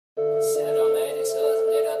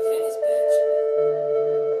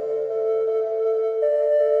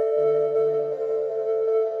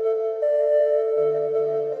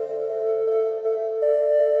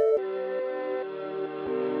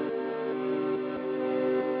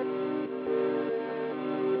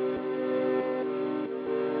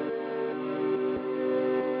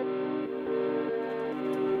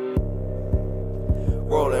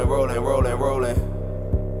rolling, rolling, rolling.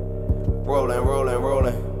 Rolling, rolling,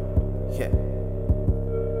 rolling. Yeah.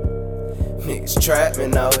 Niggas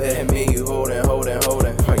trapping out here, and me, you holding.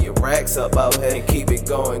 Turn your racks up out here and keep it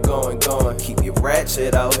going. Keep your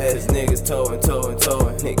ratchet out here, cause niggas towing.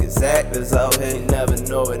 Niggas actors out here, you never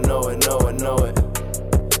know it.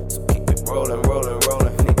 So keep it rolling.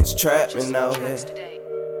 Niggas trapping out here,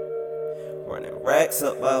 running racks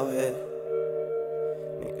up out here.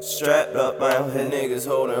 Niggas strapped up out here, niggas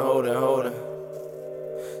holding.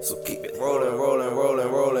 So keep it rolling.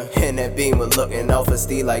 And that beamer looking off a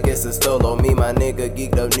steed like it's a stolo. Me, my nigga,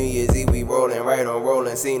 geeked up New Year's Eve, we rolling, right on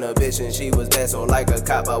rolling. Seen a bitch and she was bad, so like a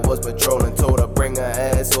cop I was patrolling. Told her bring her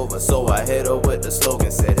ass over, so I hit her with the slogan.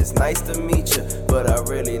 Said it's nice to meet you, but I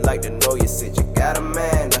really like to know you. Said you got a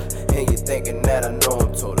man, and you thinking that I know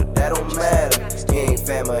him. Told her that don't matter, he ain't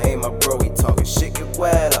family, ain't my bro. He talking shit, get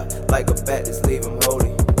wetter, like a bat, just leave him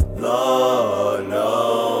holy. Lord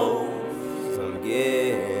knows I'm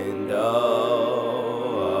getting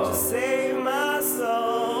dull. Just save my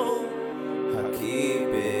soul, I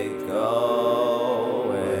keep it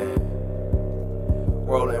going.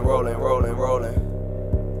 Rolling.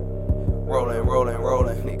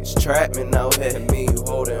 Niggas trapping out here, me, you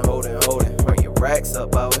holding. Turn your racks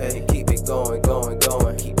up out here and keep it going.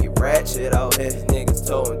 Keep your ratchet out here, niggas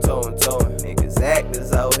towing. Niggas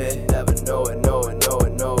actors out here, never know it.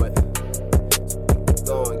 Going.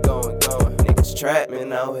 Niggas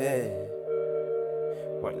trapping out here,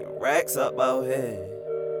 run your racks up out here.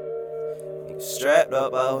 Niggas strapped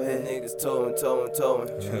up out here, niggas towing.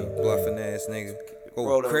 Bluffing ass niggas. Go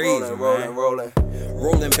Rolling, crazy, man. rolling.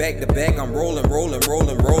 Rolling back to back, I'm rolling.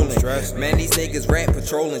 Man, these niggas rap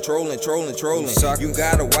patrolling. You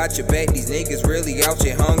gotta watch your back, these niggas really out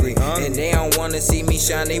here hungry. And they don't wanna see me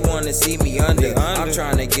shine, they wanna see me under. I'm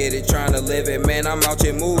trying to get it, trying to live it, man, I'm out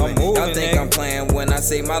here moving. Y'all think I'm playing when I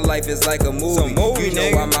say my life is like a movie. You know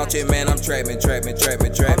I'm out here, man, I'm trapping. These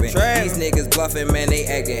niggas bluffing, man, they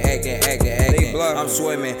acting. I'm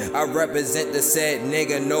swimming, I represent the sad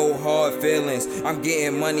nigga, no hard feelings. I'm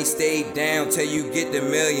getting money, stay down till you get the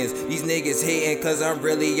millions. These niggas hating cause I'm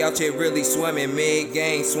really out here really swimming.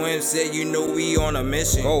 Mid-gang swim set, you know we on a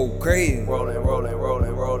mission. Go crazy. Rolling.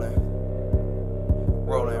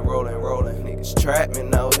 Niggas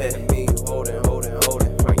trapping out here, me, you holding.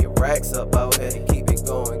 Turn your racks up out here and keep it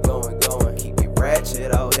going. Keep your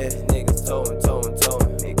ratchet out here, niggas towing.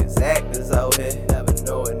 Niggas actors out here, never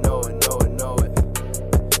know it.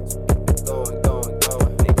 So keep it going.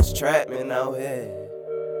 Niggas trapping out here,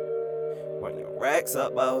 run your racks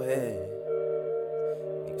up out here.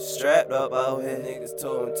 Niggas strapped up out here, niggas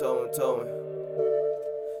towing. So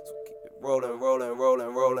keep it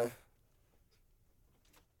rolling.